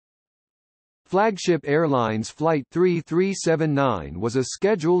Flagship Airlines Flight 3379 was a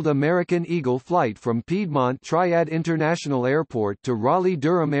scheduled American Eagle flight from Piedmont Triad International Airport to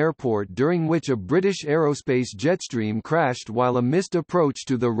Raleigh-Durham Airport, during which a British Aerospace Jetstream crashed while a missed approach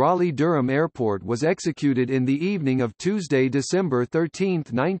to the Raleigh-Durham Airport was executed in the evening of Tuesday, December 13,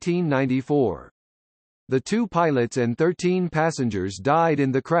 1994. The 2 pilots and 13 passengers died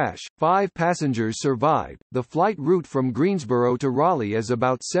in the crash, 5 passengers survived. The flight route from Greensboro to Raleigh is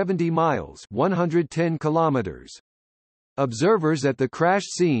about 70 miles (110 kilometers). Observers at the crash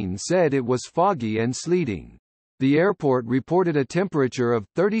scene said it was foggy and sleeting. The airport reported a temperature of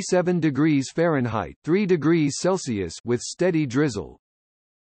 37 degrees Fahrenheit (3 degrees Celsius) with steady drizzle.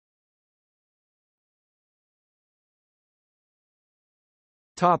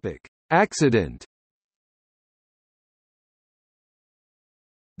 Topic: Accident.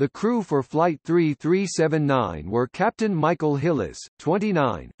 The crew for Flight 3379 were Captain Michael Hillis,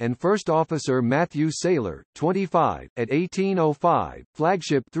 29, and First Officer Matthew Saylor, 25. At 18:05,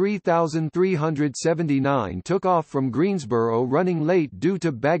 Flagship 3379 took off from Greensboro running late due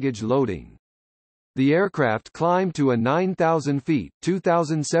to baggage loading. The aircraft climbed to a 9,000 feet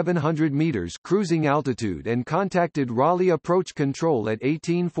 (2,700 meters) cruising altitude and contacted Raleigh Approach Control at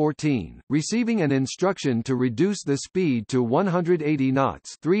 18:14, receiving an instruction to reduce the speed to 180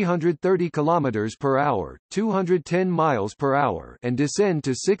 knots (330 kilometers per hour, 210 miles per hour) and descend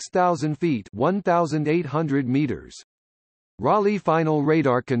to 6,000 feet (1,800 meters). Raleigh Final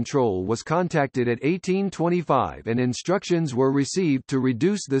Radar Control was contacted at 18:25 and instructions were received to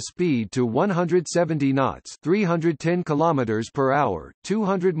reduce the speed to 170 knots (310 kilometers per hour,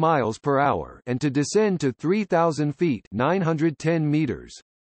 200 miles per hour) and to descend to 3,000 feet (910 meters).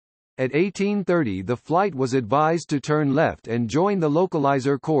 At 18:30 the flight was advised to turn left and join the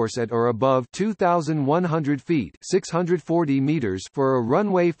localizer course at or above 2,100 feet (640 meters) for a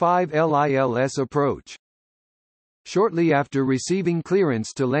runway 5 LILS approach. Shortly after receiving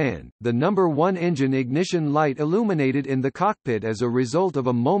clearance to land, the number 1 engine ignition light illuminated in the cockpit as a result of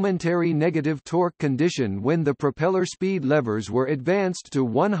a momentary negative torque condition when the propeller speed levers were advanced to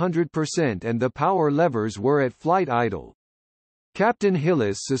 100% and the power levers were at flight idle. Captain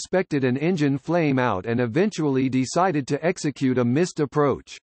Hillis suspected an engine flame out and eventually decided to execute a missed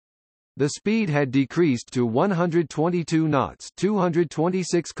approach. The speed had decreased to 122 knots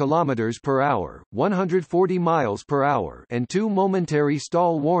 (226 kilometers per hour, 140 miles per hour), and 2 momentary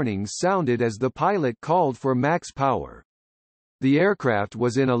stall warnings sounded as the pilot called for max power. The aircraft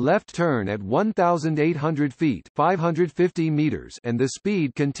was in a left turn at 1,800 feet (550 meters), and the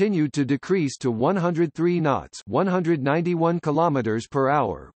speed continued to decrease to 103 knots (191 kilometers per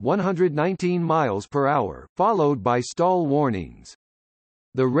hour, 119 miles per hour), followed by stall warnings.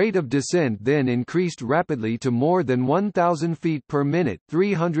 The rate of descent then increased rapidly to more than 1,000 feet per minute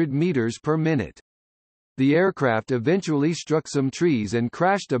 (300 meters per minute). The aircraft eventually struck some trees and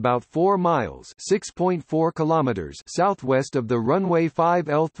crashed about 4 miles (6.4 kilometers) southwest of the runway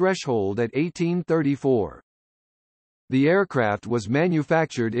 5L threshold at 18:34. The aircraft was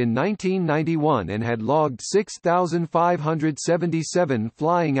manufactured in 1991 and had logged 6,577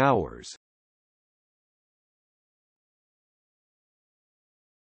 flying hours.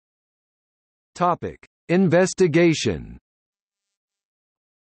 Topic: Investigation.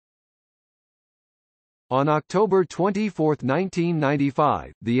 On October 24,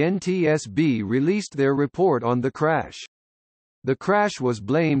 1995, the NTSB released their report on the crash. The crash was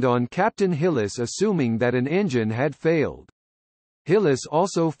blamed on Captain Hillis, assuming that an engine had failed. Hillis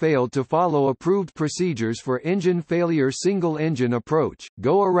also failed to follow approved procedures for engine failure, single-engine approach,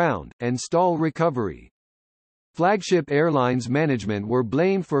 go-around, and stall recovery. Flagship Airlines management were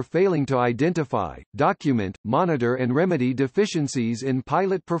blamed for failing to identify, document, monitor and remedy deficiencies in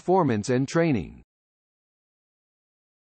pilot performance and training.